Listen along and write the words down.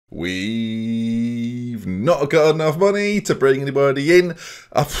We've not got enough money to bring anybody in.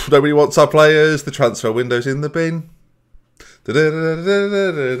 Nobody wants our players. The transfer window's in the bin.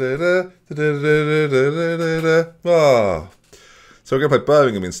 Oh. So we're going to play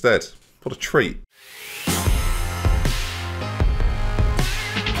Birmingham instead. What a treat.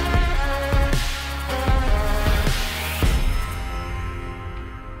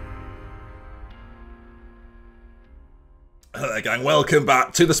 Hello there, gang. Welcome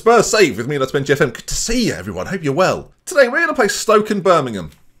back to the Spurs Save with me, DoctorBenjy FM. Good to see you, everyone. Hope you're well. Today we're going to play Stoke and Birmingham.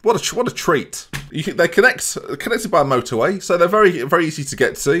 What a treat. They're connected by a motorway, so they're very easy to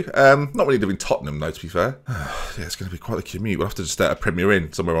get to. Not really live in Tottenham, though, to be fair. Yeah, it's going to be quite a commute. We'll have to just stay at a Premier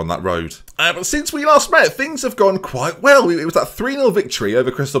Inn somewhere on that road. But since we last met, things have gone quite well. It was that 3-0 victory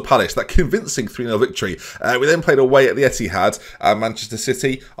over Crystal Palace, that convincing 3-0 victory. We then played away at the Etihad, and Manchester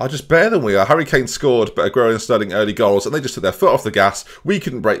City are just better than we are. Harry Kane scored, but Aguero and Sterling early goals, and they just took their foot off the gas. We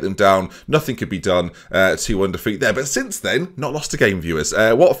couldn't break them down. Nothing could be done. 2-1 defeat there. But since then, not lost a game, viewers.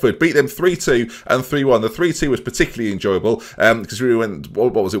 Watford beat them 3-2 and 3-1. The 3-2 was particularly enjoyable because we went,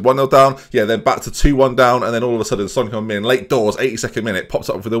 what was it, 1-0 down? Yeah, then back to 2-1 down, and then all of a sudden Son Heung-min, late doors, 82nd minute, pops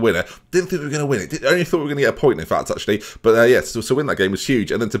up for the winner. Didn't think we were going to win it. Only thought we were going to get a point, in fact, actually. But yeah, to win that game was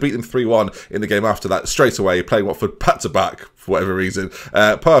huge. And then to beat them 3-1 in the game after that, straight away, playing Watford back-to-back, for whatever reason.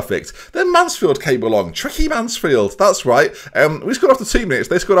 Perfect. Then Mansfield came along. Tricky Mansfield, that's right. We scored after 2 minutes,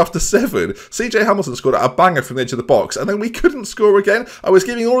 they scored after 7. CJ Hamilton scored a banger from the edge of the box, and then we couldn't score again. I was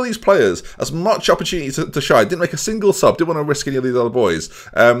giving all of these players as much opportunity to shine. Didn't make a single sub. Didn't want to risk any of these other boys.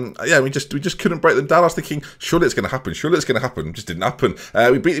 Yeah, we just couldn't break them down. I was thinking, surely it's going to happen. Surely it's going to happen. Just didn't happen.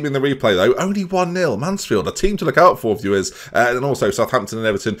 We beat them in the replay though. Only 1-0. Mansfield, a team to look out for, viewers. And also Southampton and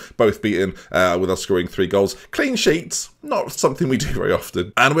Everton both beaten with us scoring 3 goals. Clean sheets. Not something we do very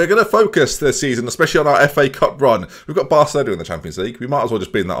often. And we're going to focus this season, especially on our FA Cup run. We've got Barcelona in the Champions League. We might as well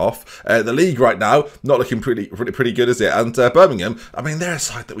just bin that off. The league right now, not looking pretty good, is it? And Birmingham, I mean, they're a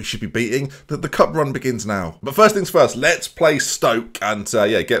side that we should be beating. The cup run begins now. But first things first, let's play Stoke and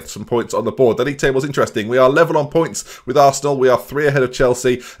yeah, get some points on the board. The league table's interesting. We are level on points with Arsenal. We are 3 ahead of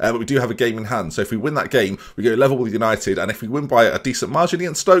Chelsea, but we do have a game in hand. So if we win that game, we go level with United. And if we win by a decent margin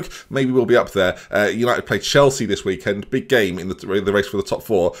against Stoke, maybe we'll be up there. United play Chelsea this weekend. Big game in the race for the top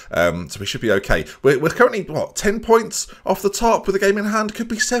 4. So we should be okay. We're currently, what, 10 points off the top with a game in hand. Could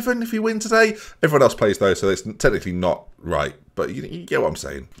be 7 if we win today. Everyone else plays though, so it's technically not right. But you get what I'm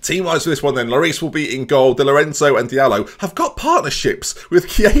saying. Team-wise for this one then, Lloris will be in goal. De Lorenzo and Diallo have got partnerships with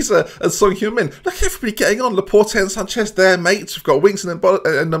Chiesa and Son Heung-min. Look at everybody getting on. Laporte and Sanchez, they're mates. We've got Winks and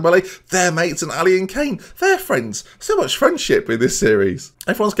Ndombele, they're mates. And Ali and Kane, they're friends. So much friendship in this series.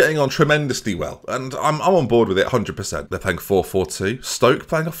 Everyone's getting on tremendously well. And I'm on board with it 100%. They're playing 4-4-2. Stoke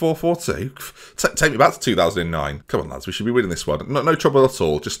playing a 4-4-2. Take me back to 2009. Come on, lads. We should be winning this one. No trouble at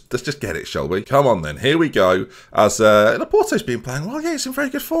all. Let's just get it, shall we? Come on then. Here we go. As Laporte's been playing well. Yeah, it's in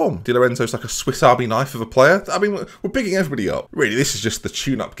very good form. Di Lorenzo's like a Swiss Army knife of a player. I mean, we're bigging everybody up. Really, this is just the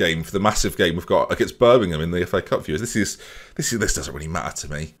tune-up game for the massive game we've got against Birmingham in the FA Cup, viewers. This doesn't really matter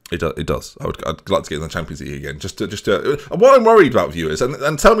to me. It does. I'd like to get in the Champions League again. And what I'm worried about, viewers,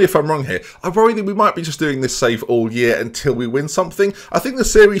 and tell me if I'm wrong here, I worry that we might be just doing this save all year until we win something. I think the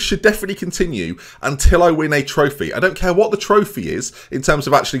series should definitely continue until I win a trophy. I don't care what the trophy is in terms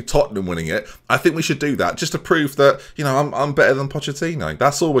of actually Tottenham winning it. I think we should do that just to prove that, you know, I'm better than Pochettino.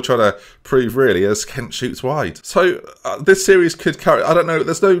 That's all we're trying to prove, really, as Kent shoots wide. So this series could carry, I don't know,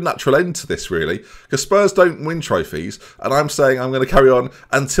 there's no natural end to this, really, because Spurs don't win trophies, and I'm saying I'm going to carry on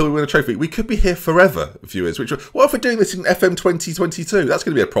until we win a trophy. We could be here forever, viewers. What if we're doing this in FM2022? That's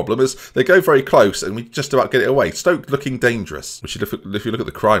going to be a problem, as they go very close and we just about get it away. Stoke looking dangerous. Which, if you look at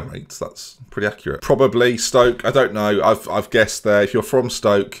the crime rates, that's pretty accurate. Probably Stoke. I don't know. I've guessed there. If you're from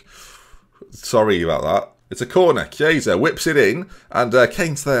Stoke, sorry about that. It's a corner. Chiesa whips it in, and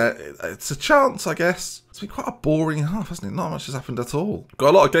Kane's there. It's a chance, I guess. It's been quite a boring half, hasn't it? Not much has happened at all.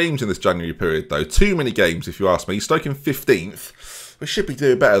 Got a lot of games in this January period, though. Too many games, if you ask me. Stoke in 15th. We should be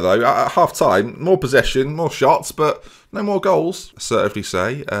doing better, though. At half-time, more possession, more shots, but no more goals, assertively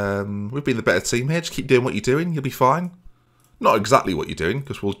say. We've been the better team here. Just keep doing what you're doing. You'll be fine. Not exactly what you're doing,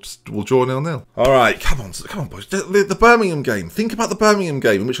 because we'll draw 0-0. All right, come on, boys. The Birmingham game. Think about the Birmingham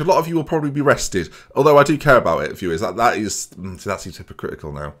game, in which a lot of you will probably be rested. Although I do care about it, viewers. That seems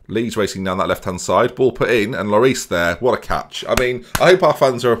hypocritical now. Leeds racing down that left-hand side. Ball put in, and Lloris there. What a catch. I mean, I hope our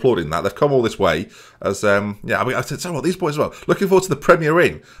fans are applauding that. They've come all this way. As yeah, I mean, I said, so what, these boys as well. Looking forward to the Premier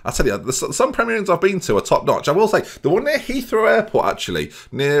Inn. I tell you, some Premier Inns I've been to are top notch. I will say the one near Heathrow Airport, actually,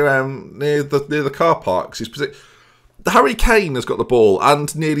 near the car parks, is Harry Kane has got the ball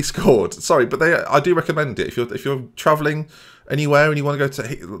and nearly scored. Sorry, but I do recommend it if you're travelling anywhere and you want to go to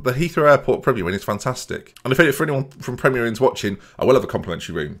the Heathrow Airport Premier Inn, is fantastic. And if for anyone from Premier Inn's watching, I will have a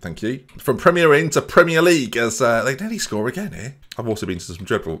complimentary room, thank you. From Premier Inn to Premier League, as they nearly score again here. I've also been to some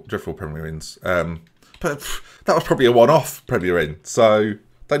dreadful Premier Inns, but that was probably a one-off Premier Inn, so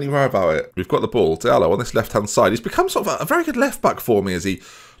don't you worry about it. We've got the ball. Diallo on this left-hand side. He's become sort of a very good left-back for me as he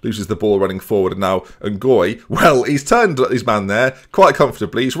loses the ball running forward, and now Ngoy, well, he's turned his man there quite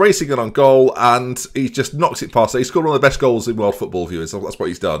comfortably. He's racing it on goal, and he just knocks it past it. He's scored one of the best goals in world football, viewers. That's what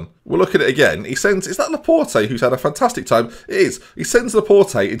he's done. We'll look at it again. He sends, is that Laporte who's had a fantastic time? It is. He sends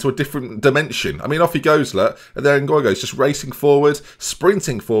Laporte into a different dimension. I mean, off he goes, look, and there Ngoy goes, just racing forward,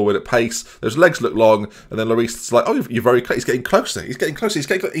 sprinting forward at pace. Those legs look long, and then Lloris like, oh, you're very close. He's getting closer. He's getting closer.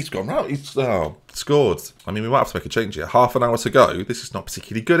 He's gone out. He's scored. I mean, we might have to make a change here. Half an hour to go. This is not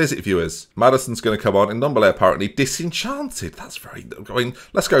particularly good, is it, viewers? Madison's going to come on, and Ndombele apparently disenchanted. That's very... I mean,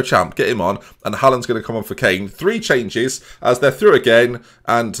 let's go, champ. Get him on. And Haaland's going to come on for Kane. 3 changes as they're through again,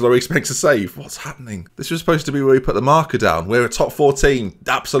 and Lloris makes a save. What's happening? This was supposed to be where we put the marker down. We're a top 14.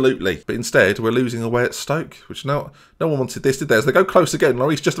 Absolutely. But instead, we're losing away at Stoke, which no one wanted this, did they? As they go close again,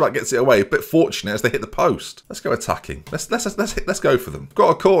 Lloris just about gets it away. A bit fortunate as they hit the post. Let's go attacking. Let's go for them. Got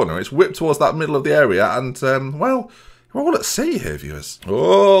a corner. It's whipped towards that middle of the area, and well, we're all at sea here, viewers.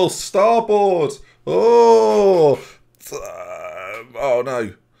 Oh, starboard. Oh, oh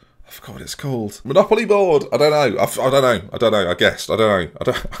no. I forgot what it's called. Monopoly board. I don't know. I don't know. I guessed. I don't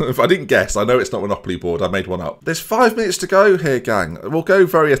know. If I didn't guess, I know it's not Monopoly board. I made one up. There's 5 minutes to go here, gang. We'll go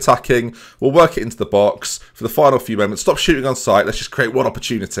very attacking. We'll work it into the box for the final few moments. Stop shooting on sight. Let's just create one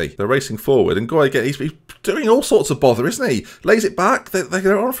opportunity. They're racing forward, and Goy again. He's doing all sorts of bother, isn't he? Lays it back.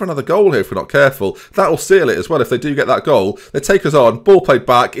 They're on for another goal here if we're not careful. That'll seal it as well if they do get that goal. They take us on. Ball played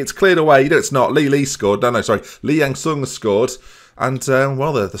back. It's cleared away. No, it's not. Lee scored. No, sorry. Lee Yang-sung scored. And,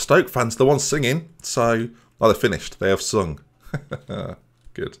 well, the Stoke fans, the ones singing, so... Oh, they're finished. They have sung.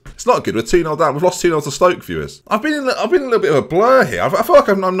 Good. It's not good. We're 2-0 down. We've lost 2-0 to Stoke, viewers. I've been in a little bit of a blur here. I feel like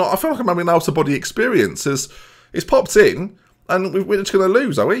I'm having an out-of-body experience as it's popped in, and we're just going to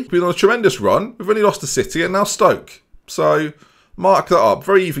lose, are we? We've been on a tremendous run. We've only lost to City, and now Stoke. So... mark that up.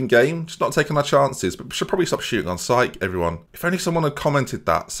 Very even game. Just not taking our chances. But we should probably stop shooting on sight, everyone. If only someone had commented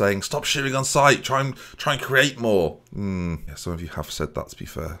that, saying, stop shooting on sight. Try and create more. Yeah, some of you have said that, to be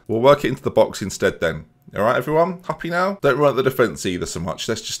fair. We'll work it into the box instead then. All right, everyone? Happy now? Don't run at the defence either so much.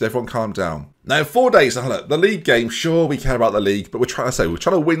 Let's just everyone calm down. Now, in 4 days, now look, the league game, sure, we care about the league, but we're trying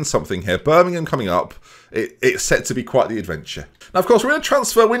to win something here. Birmingham coming up. It's set to be quite the adventure. Now, of course, we're in a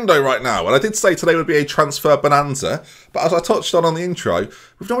transfer window right now, and I did say today would be a transfer bonanza, but as I touched on the intro,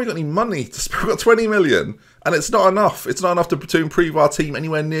 we've not really got any money to spend. We've got 20 million, and it's not enough. It's not enough to improve our team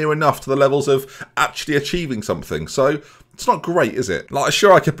anywhere near enough to the levels of actually achieving something. So it's not great, is it? Like,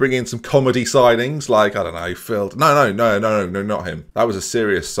 sure, I could bring in some comedy signings, like, I don't know, Phil. No, not him. That was a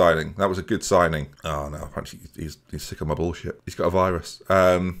serious signing. That was a good signing. Oh, no, apparently he's sick of my bullshit. He's got a virus.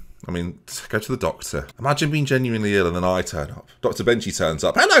 I mean, go to the doctor. Imagine being genuinely ill and then I turn up. DoctorBenjy turns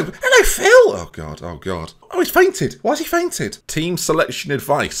up. Hello, Phil! Oh, God. Oh, he's fainted. Why has he fainted? Team selection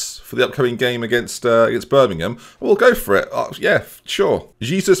advice for the upcoming game against Birmingham. We'll go for it. Yeah, sure.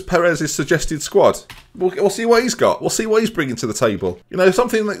 Jesus Perez's suggested squad. We'll see what he's got. We'll see what he's bringing to the table. You know,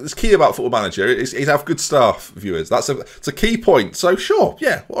 something that's key about Football Manager is have good staff, viewers. It's a key point. So, sure.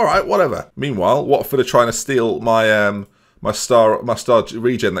 Yeah, all right, whatever. Meanwhile, Watford are trying to steal my... My star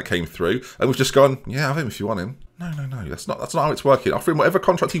regen that came through, and we've just gone, yeah, have him if you want him. No, that's not how it's working. Offer him whatever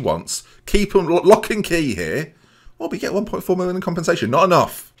contract he wants. Keep him lock and key here. Well, we get 1.4 million in compensation. Not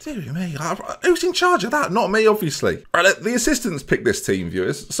enough. Dear me, who's in charge of that? Not me, obviously. Right, the assistants pick this team,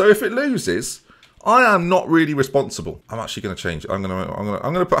 viewers. So if it loses, I am not really responsible. I'm actually going to change it. I'm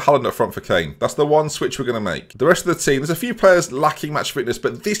going to put Haaland up front for Kane. That's the one switch we're going to make. The rest of the team, there's a few players lacking match fitness,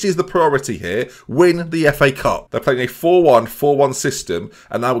 but this is the priority here. Win the FA Cup. They're playing a 4-1-4-1 system,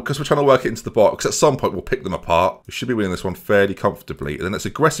 and now because we're trying to work it into the box, at some point we'll pick them apart. We should be winning this one fairly comfortably, and then let's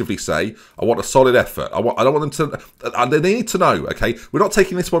aggressively say, I want a solid effort. I don't want them to, and they need to know, okay? We're not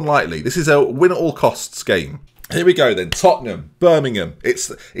taking this one lightly. This is a win at all costs game. Here we go then. Tottenham, Birmingham. It's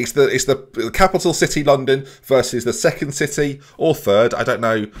the capital city, London, versus the second city or third. I don't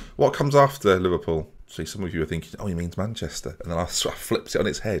know what comes after Liverpool. See, some of you are thinking, oh, he means Manchester, and then I flipped it on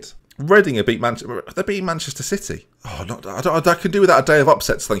its head. Reading are beat Manchester. They're beating Manchester City. Oh, I can do without a day of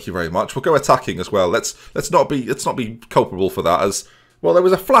upsets. Thank you very much. We'll go attacking as well. Let's not be culpable for that as. Well, there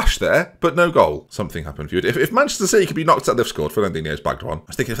was a flash there, but no goal. Something happened. If Manchester City could be knocked out, they've scored. Fernandinho's bagged one. I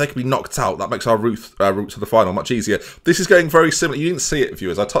was thinking if they could be knocked out, that makes our route to the final much easier. This is going very similar. You didn't see it,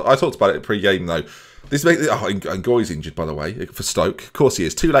 viewers. I talked about it pre-game, though. This makes and Goy's injured, by the way, for Stoke. Of course he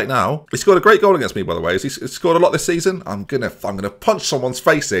is. Too late now. He scored a great goal against me, by the way. He's scored a lot this season. I'm gonna punch someone's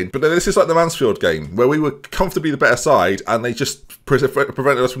face in. But this is like the Mansfield game where we were comfortably the better side and they just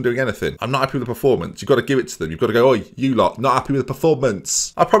prevented us from doing anything. I'm not happy with the performance. You've got to give it to them. You've got to go, oi, you lot, not happy with the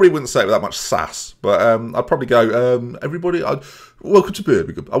performance. I probably wouldn't say it with that much sass, but I'd probably go, everybody, welcome to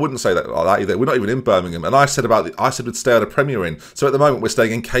Birmingham. I wouldn't say that like that either. We're not even in Birmingham. And I said we'd stay on a Premier Inn. So at the moment we're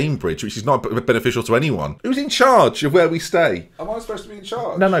staying in Cambridge, which is not beneficial to anyone. Who's in charge of where we stay? Am I supposed to be in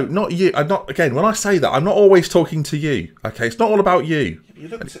charge? No, not you. I'm not. Again, when I say that, I'm not always talking to you. Okay, it's not all about you.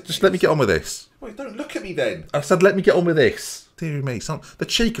 Yeah, just let me get on with this. Wait, don't look at me then. I said let me get on with this. Dear me, the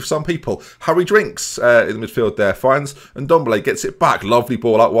cheek of some people. Harry Drinks in the midfield there, finds and Ndombele gets it back. Lovely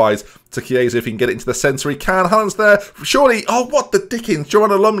ball out wide to Chiesa. If he can get it into the centre, he can. Haaland's there. Surely, oh, what the dickens.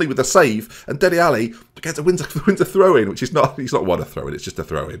 Joanna Lumley with a save. And Dele Alli wins a throw-in, which is not, he's not won a throw-in, it's just a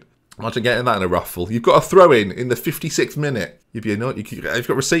throw-in. Imagine getting that in a ruffle. You've got a throw-in in the 56th minute. You've got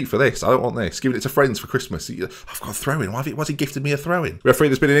a receipt for this. I don't want this. Giving it to friends for Christmas. I've got a throw-in. Why's he gifted me a throw-in? Referee,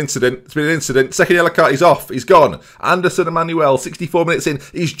 there's been an incident. Second yellow card, he's off. He's gone. Anderson Emmanuel, 64 minutes in.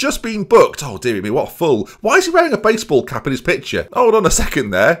 He's just been booked. Oh, dear me, what a fool. Why is he wearing a baseball cap in his picture? Hold on a second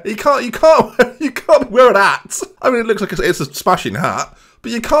there. You can't wear a hat. I mean, it looks like it's a smashing hat.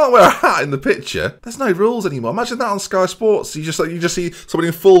 But you can't wear a hat in the picture. There's no rules anymore. Imagine that on Sky Sports. You just see someone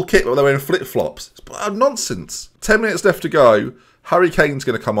in full kit but they're wearing flip-flops. It's nonsense. 10 minutes left to go. Harry Kane's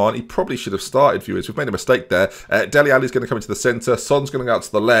going to come on. He probably should have started, viewers. We've made a mistake there. Dele Alli's going to come into the centre. Son's going to go out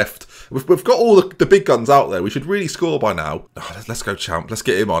to the left. We've got all the big guns out there. We should really score by now. Oh, let's go, champ. Let's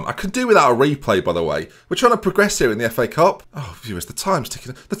get him on. I could do without a replay, by the way. We're trying to progress here in the FA Cup. Oh, viewers, the time's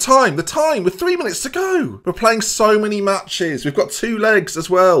ticking. The time. With 3 minutes to go. We're playing so many matches. We've got 2 legs as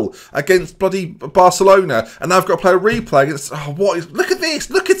well against bloody Barcelona. And now I've got to play a replay against... Oh, look at this.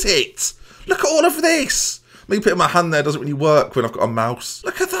 Look at it. Look at all of this. Me putting my hand there doesn't really work when I've got a mouse.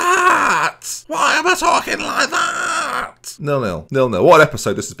 Look at that! Why am I talking like that? 0-0. What an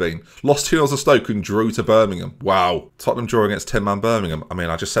episode this has been. Lost 2-0 to Stoke and drew to Birmingham. Wow. Tottenham draw against 10-man Birmingham. I mean,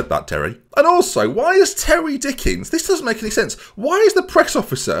 I just said that, Terry. And also, why is Terry Dickens... This doesn't make any sense. Why is the press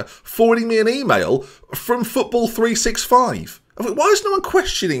officer forwarding me an email from Football 365? Why is no one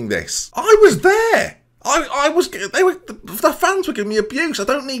questioning this? I was there! The fans were giving me abuse. I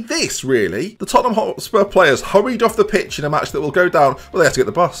don't need this, really. The Tottenham Hotspur players hurried off the pitch in a match that will go down. Well, they have to get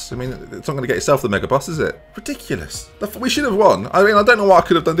the bus. I mean, it's not going to get itself the mega bus, is it? Ridiculous. We should have won. I mean, I don't know what I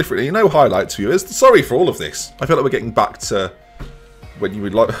could have done differently. No highlights, viewers. Sorry for all of this. I feel like we're getting back to when you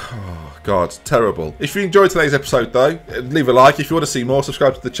would like... Oh, God, terrible. If you enjoyed today's episode, though, leave a like. If you want to see more,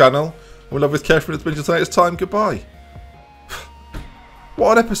 subscribe to the channel. We'll love with care for until tonight's time. Goodbye.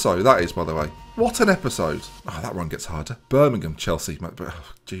 What an episode that is, by the way. What an episode. Oh, that one gets harder. Birmingham, Chelsea.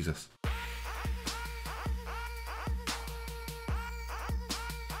 Oh, Jesus.